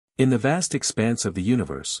In the vast expanse of the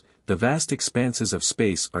universe, the vast expanses of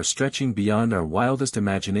space are stretching beyond our wildest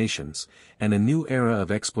imaginations, and a new era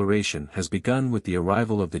of exploration has begun with the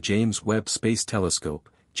arrival of the James Webb Space Telescope,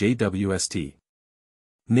 JWST.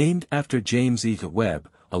 Named after James E.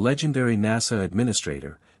 Webb, a legendary NASA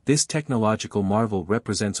administrator, this technological marvel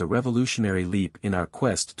represents a revolutionary leap in our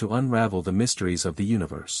quest to unravel the mysteries of the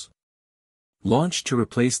universe. Launched to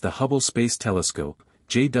replace the Hubble Space Telescope,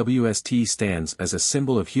 JWST stands as a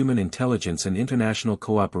symbol of human intelligence and international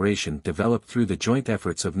cooperation developed through the joint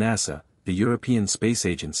efforts of NASA, the European Space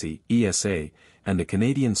Agency (ESA), and the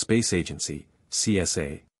Canadian Space Agency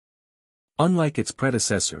 (CSA). Unlike its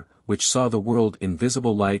predecessor, which saw the world in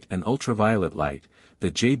visible light and ultraviolet light,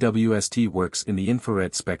 the JWST works in the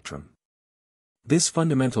infrared spectrum. This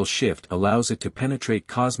fundamental shift allows it to penetrate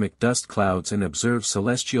cosmic dust clouds and observe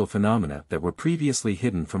celestial phenomena that were previously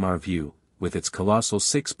hidden from our view. With its colossal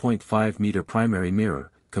 6.5-meter primary mirror,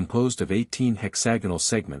 composed of 18 hexagonal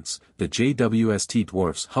segments, the JWST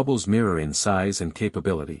dwarfs Hubble's mirror in size and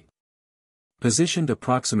capability. Positioned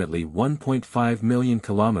approximately 1.5 million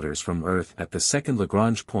kilometers from Earth at the second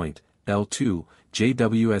Lagrange point, L2,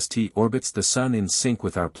 JWST orbits the Sun in sync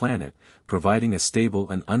with our planet, providing a stable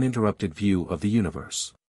and uninterrupted view of the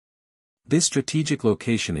universe. This strategic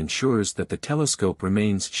location ensures that the telescope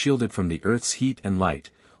remains shielded from the Earth's heat and light,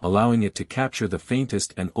 allowing it to capture the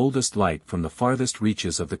faintest and oldest light from the farthest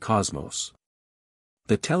reaches of the cosmos.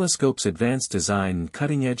 The telescope's advanced design and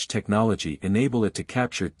cutting-edge technology enable it to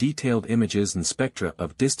capture detailed images and spectra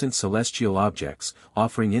of distant celestial objects,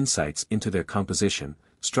 offering insights into their composition,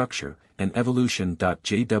 structure, and evolution.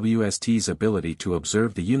 JWST's ability to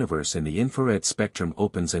observe the universe in the infrared spectrum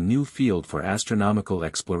opens a new field for astronomical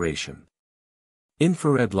exploration.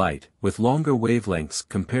 Infrared light, with longer wavelengths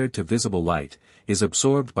compared to visible light, is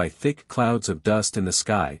absorbed by thick clouds of dust in the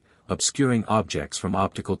sky, obscuring objects from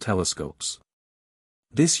optical telescopes.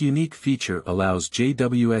 This unique feature allows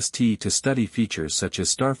JWST to study features such as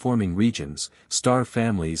star-forming regions, star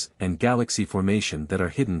families, and galaxy formation that are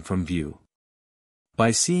hidden from view.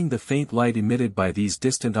 By seeing the faint light emitted by these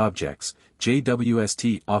distant objects,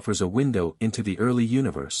 JWST offers a window into the early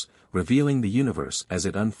universe, revealing the universe as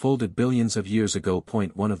it unfolded billions of years ago.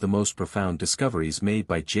 One of the most profound discoveries made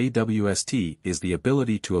by JWST is the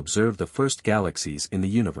ability to observe the first galaxies in the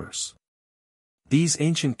universe. These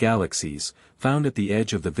ancient galaxies, found at the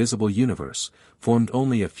edge of the visible universe, formed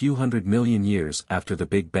only a few 100 million years after the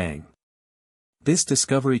Big Bang. This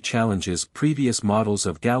discovery challenges previous models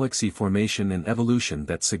of galaxy formation and evolution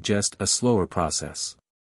that suggest a slower process.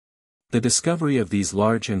 The discovery of these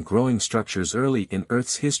large and growing structures early in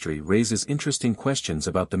Earth's history raises interesting questions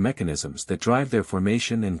about the mechanisms that drive their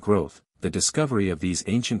formation and growth. The discovery of these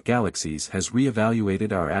ancient galaxies has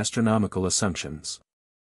reevaluated our astronomical assumptions.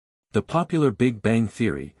 The popular Big Bang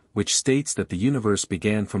theory, which states that the universe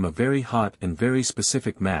began from a very hot and very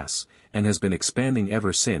specific mass, and has been expanding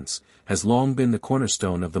ever since, has long been the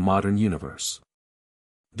cornerstone of the modern universe.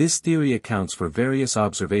 This theory accounts for various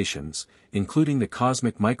observations, including the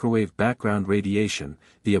cosmic microwave background radiation,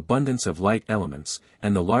 the abundance of light elements,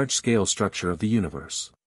 and the large-scale structure of the universe.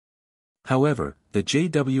 However, the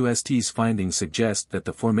JWST's findings suggest that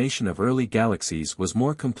the formation of early galaxies was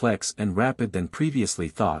more complex and rapid than previously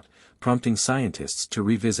thought, prompting scientists to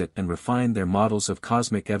revisit and refine their models of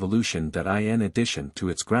cosmic evolution. In addition to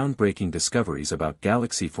its groundbreaking discoveries about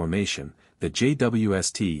galaxy formation, the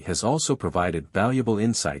JWST has also provided valuable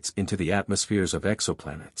insights into the atmospheres of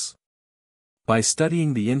exoplanets. By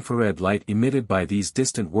studying the infrared light emitted by these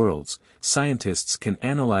distant worlds, scientists can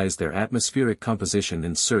analyze their atmospheric composition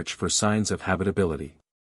and search for signs of habitability.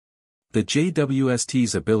 The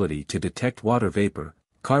JWST's ability to detect water vapor,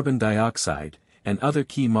 carbon dioxide, and other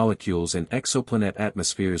key molecules in exoplanet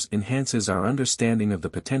atmospheres enhances our understanding of the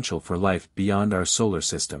potential for life beyond our solar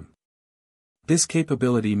system. This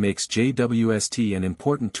capability makes JWST an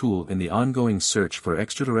important tool in the ongoing search for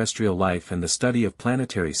extraterrestrial life and the study of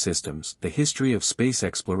planetary systems. The history of space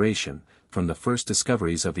exploration, from the first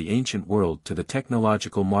discoveries of the ancient world to the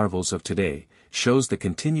technological marvels of today, shows the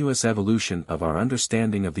continuous evolution of our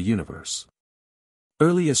understanding of the universe.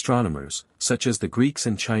 Early astronomers, such as the Greeks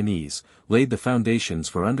and Chinese, laid the foundations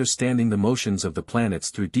for understanding the motions of the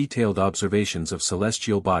planets through detailed observations of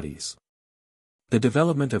celestial bodies. The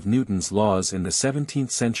development of Newton's laws in the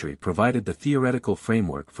 17th century provided the theoretical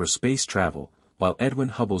framework for space travel, while Edwin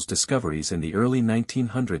Hubble's discoveries in the early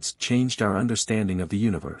 1900s changed our understanding of the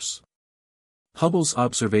universe. Hubble's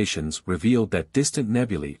observations revealed that distant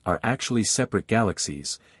nebulae are actually separate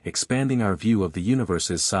galaxies, expanding our view of the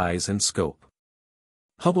universe's size and scope.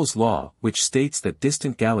 Hubble's law, which states that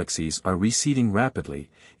distant galaxies are receding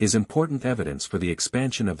rapidly, is important evidence for the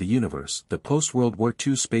expansion of the universe. The post-World War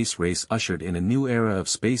II space race ushered in a new era of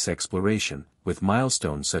space exploration, with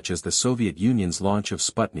milestones such as the Soviet Union's launch of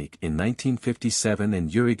Sputnik in 1957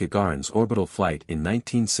 and Yuri Gagarin's orbital flight in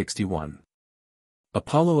 1961.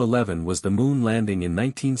 Apollo 11 was the moon landing in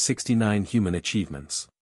 1969. Human achievements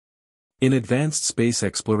in advanced space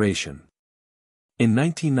exploration. In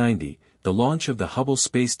 1990, the launch of the Hubble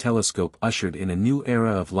Space Telescope ushered in a new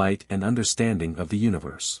era of light and understanding of the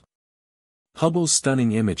universe. Hubble's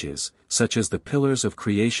stunning images, such as the Pillars of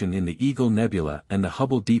Creation in the Eagle Nebula and the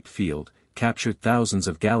Hubble Deep Field, captured thousands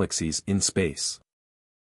of galaxies in space.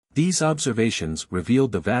 These observations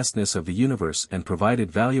revealed the vastness of the universe and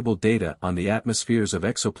provided valuable data on the atmospheres of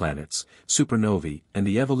exoplanets, supernovae, and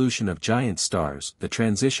the evolution of giant stars. The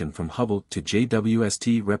transition from Hubble to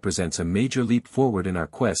JWST represents a major leap forward in our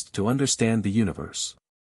quest to understand the universe.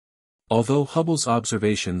 Although Hubble's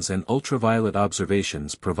observations and ultraviolet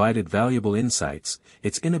observations provided valuable insights,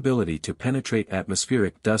 its inability to penetrate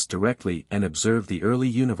atmospheric dust directly and observe the early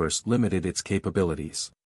universe limited its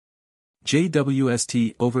capabilities.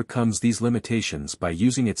 JWST overcomes these limitations by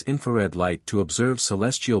using its infrared light to observe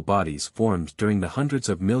celestial bodies formed during the hundreds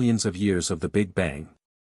of millions of years of the Big Bang.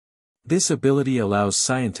 This ability allows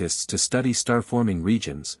scientists to study star-forming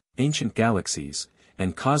regions, ancient galaxies,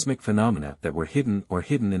 and cosmic phenomena that were hidden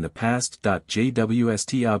in the past.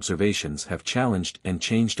 JWST observations have challenged and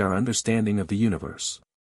changed our understanding of the universe.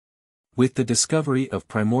 With the discovery of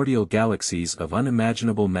primordial galaxies of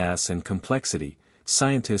unimaginable mass and complexity,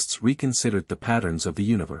 scientists reconsidered the patterns of the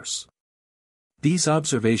universe. These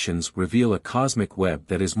observations reveal a cosmic web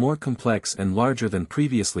that is more complex and larger than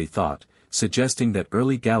previously thought, suggesting that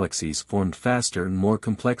early galaxies formed faster and more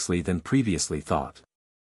complexly than previously thought.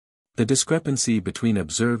 The discrepancy between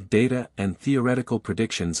observed data and theoretical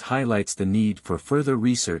predictions highlights the need for further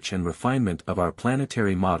research and refinement of our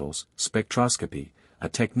planetary models. Spectroscopy, a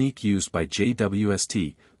technique used by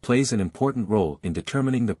JWST, plays an important role in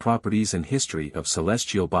determining the properties and history of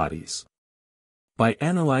celestial bodies. By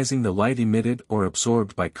analyzing the light emitted or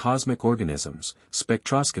absorbed by cosmic organisms,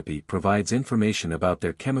 spectroscopy provides information about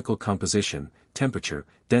their chemical composition, temperature,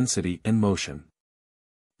 density, and motion.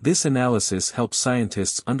 This analysis helps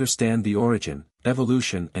scientists understand the origin,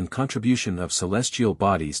 evolution, and contribution of celestial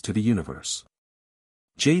bodies to the universe.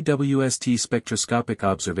 JWST spectroscopic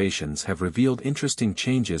observations have revealed interesting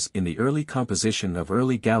changes in the early composition of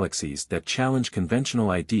early galaxies that challenge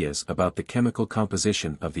conventional ideas about the chemical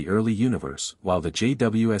composition of the early universe. While the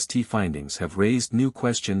JWST findings have raised new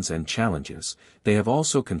questions and challenges, they have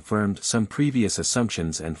also confirmed some previous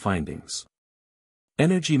assumptions and findings.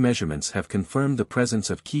 Energy measurements have confirmed the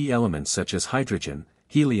presence of key elements such as hydrogen,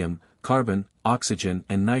 helium, carbon, oxygen,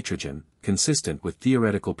 and nitrogen, consistent with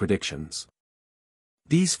theoretical predictions.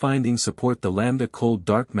 These findings support the lambda cold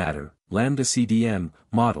dark matter, lambda CDM,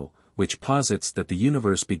 model, which posits that the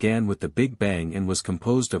universe began with the Big Bang and was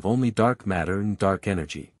composed of only dark matter and dark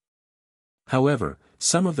energy. However,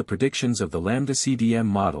 some of the predictions of the lambda CDM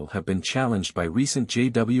model have been challenged by recent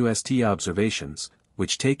JWST observations,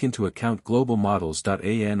 which take into account global models.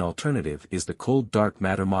 An alternative is the cold dark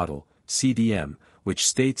matter model, CDM, which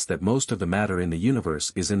states that most of the matter in the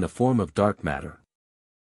universe is in the form of dark matter.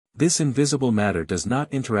 This invisible matter does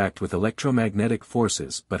not interact with electromagnetic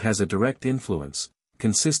forces but has a direct influence,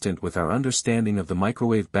 consistent with our understanding of the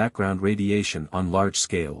microwave background radiation on large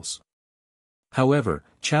scales. However,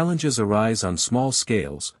 challenges arise on small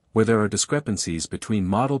scales, where there are discrepancies between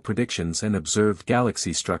model predictions and observed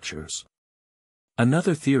galaxy structures.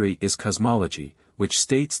 Another theory is cosmology, which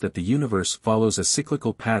states that the universe follows a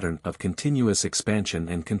cyclical pattern of continuous expansion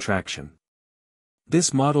and contraction.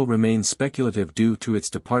 This model remains speculative due to its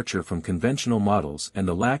departure from conventional models and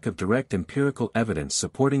the lack of direct empirical evidence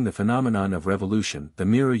supporting the phenomenon of revolution. The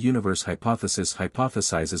mirror universe hypothesis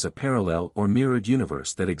hypothesizes a parallel or mirrored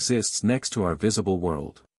universe that exists next to our visible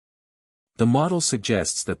world. The model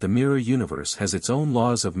suggests that the mirror universe has its own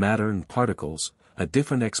laws of matter and particles, a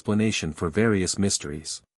different explanation for various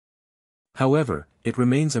mysteries. However, it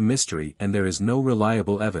remains a mystery and there is no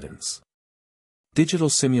reliable evidence. Digital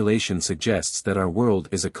simulation suggests that our world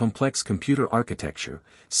is a complex computer architecture,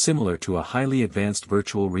 similar to a highly advanced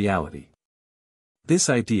virtual reality. This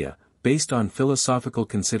idea, based on philosophical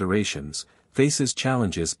considerations, faces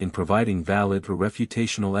challenges in providing valid or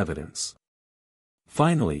refutational evidence.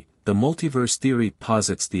 Finally, the multiverse theory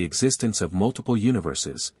posits the existence of multiple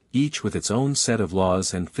universes, each with its own set of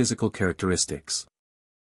laws and physical characteristics.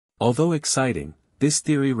 Although exciting, this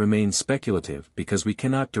theory remains speculative because we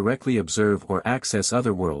cannot directly observe or access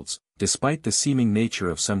other worlds. despite the seeming nature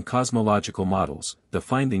of some cosmological models, the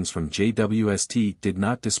findings from JWST did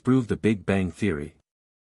not disprove the Big Bang theory.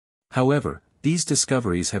 However, these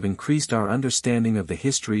discoveries have increased our understanding of the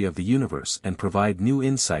history of the universe and provide new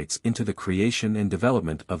insights into the creation and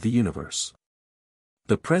development of the universe.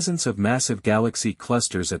 The presence of massive galaxy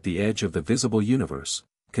clusters at the edge of the visible universe,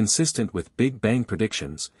 consistent with Big Bang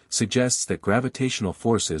predictions, suggests that gravitational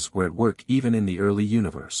forces were at work even in the early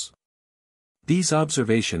universe. These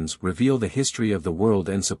observations reveal the history of the world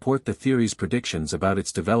and support the theory's predictions about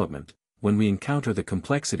its development. When we encounter the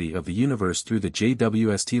complexity of the universe through the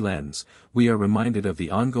JWST lens, we are reminded of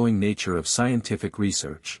the ongoing nature of scientific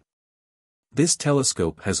research. This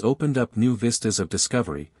telescope has opened up new vistas of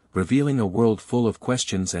discovery, revealing a world full of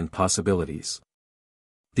questions and possibilities.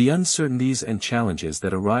 The uncertainties and challenges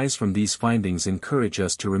that arise from these findings encourage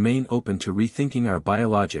us to remain open to rethinking our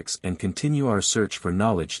biologics and continue our search for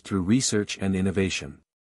knowledge through research and innovation.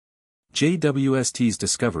 JWST's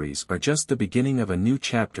discoveries are just the beginning of a new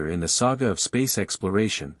chapter in the saga of space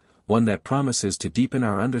exploration, one that promises to deepen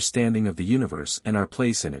our understanding of the universe and our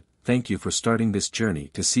place in it. Thank you for starting this journey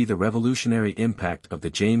to see the revolutionary impact of the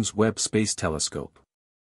James Webb Space Telescope.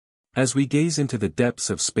 As we gaze into the depths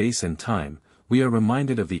of space and time, we are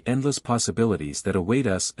reminded of the endless possibilities that await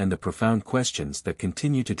us and the profound questions that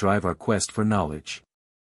continue to drive our quest for knowledge.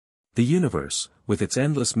 The universe, with its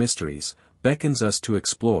endless mysteries, beckons us to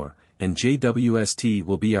explore, and JWST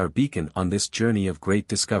will be our beacon on this journey of great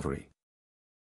discovery.